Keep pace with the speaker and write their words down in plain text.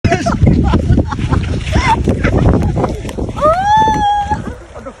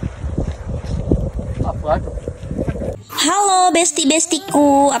Halo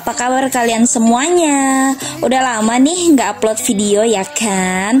besti-bestiku, apa kabar kalian semuanya? Udah lama nih nggak upload video ya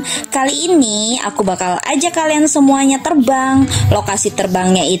kan? Kali ini aku bakal ajak kalian semuanya terbang. Lokasi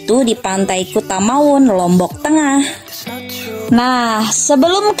terbangnya itu di Pantai Kutamaun, Lombok Tengah. Nah,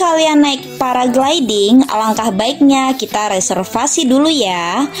 sebelum kalian naik paragliding, alangkah baiknya kita reservasi dulu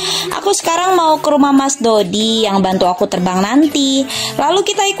ya. Aku sekarang mau ke rumah Mas Dodi yang bantu aku terbang nanti. Lalu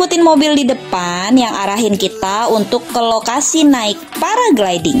kita ikutin mobil di depan yang arahin kita untuk ke lokasi naik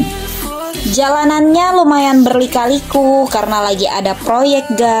paragliding. Jalanannya lumayan berlika-liku karena lagi ada proyek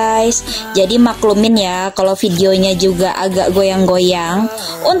guys. Jadi maklumin ya kalau videonya juga agak goyang-goyang.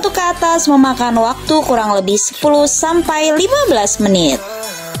 Untuk ke atas memakan waktu kurang lebih 10 sampai 15 menit.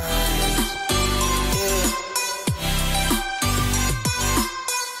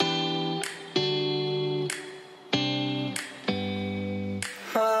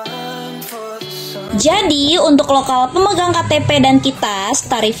 Jadi untuk lokal pemegang KTP dan kitas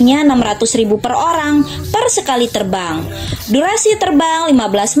tarifnya 600.000 per orang per sekali terbang. Durasi terbang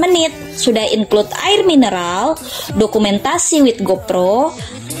 15 menit, sudah include air mineral, dokumentasi with GoPro,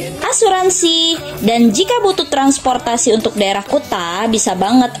 asuransi, dan jika butuh transportasi untuk daerah Kuta bisa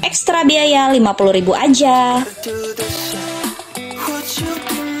banget ekstra biaya 50.000 aja.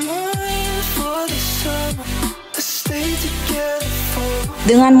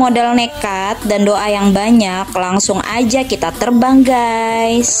 Dengan modal nekat dan doa yang banyak, langsung aja kita terbang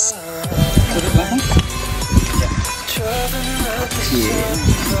guys.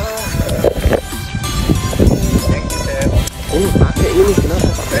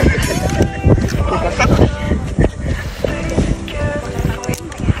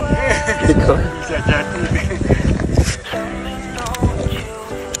 Bisa jadi.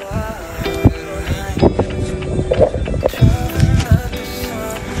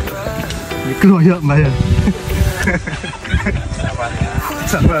 Keloyak mbak ya.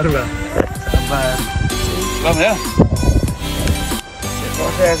 Sabar bang. Sabar. Bang ya.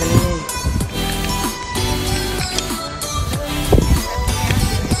 Proses ini.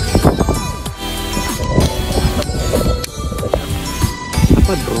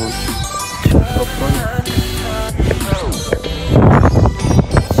 Apa dong?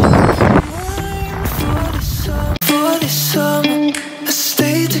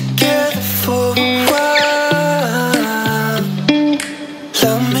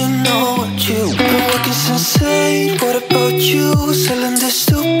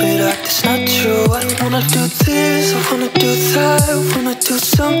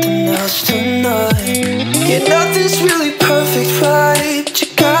 Something else tonight. Yeah, nothing's really perfect, right? But you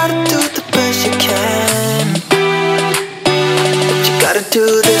gotta do the best you can. But you gotta do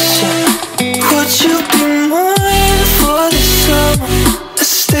this, yeah. Would you be mine for the summer? Let's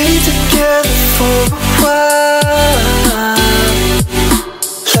stay together for a while.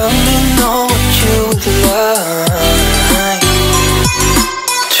 Let me know what you would like.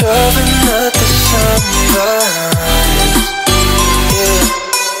 Driving at the sunrise.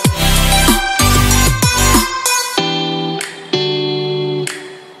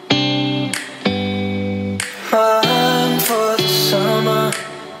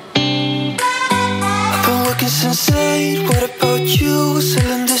 Since 8, what about you?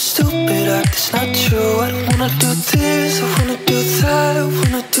 Selling this stupid act, it's not true. I don't wanna do this, I wanna do that, I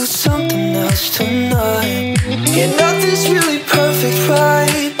wanna do something else tonight. Yeah, nothing's really perfect,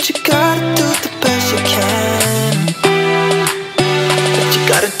 right? But you gotta do the best you can. But you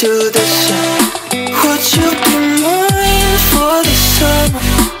gotta do this, yeah. Would you be mine for the summer?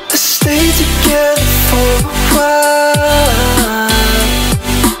 Let's stay together for a while.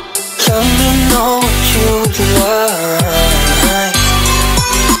 Let me know what you would like.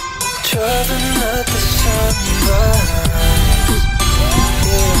 Driving at the sunrise.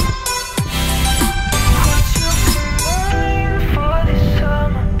 Yeah. Would you be mine for the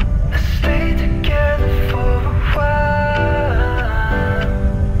summer? Let's stay together for a while.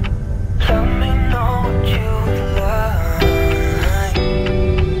 Let me know what you would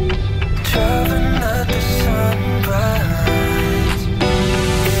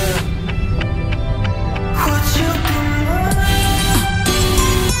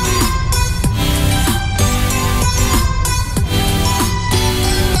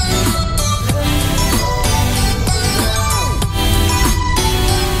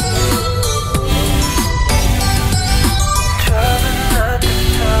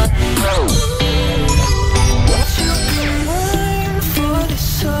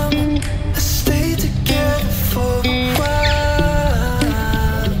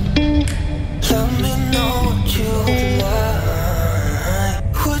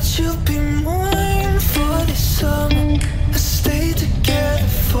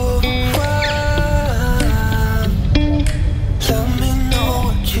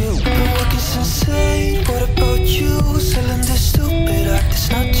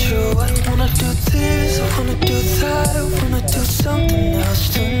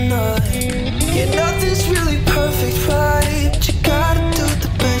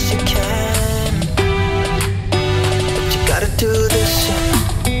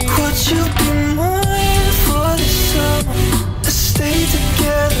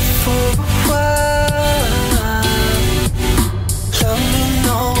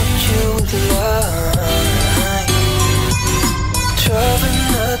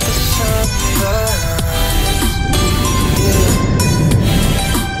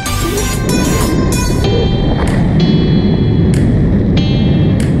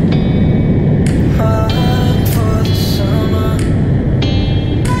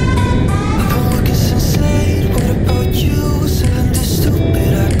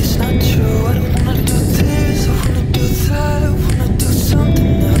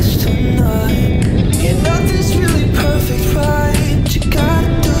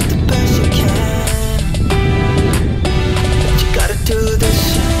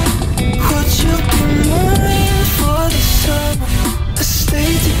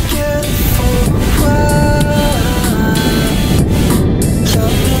stay together for a while.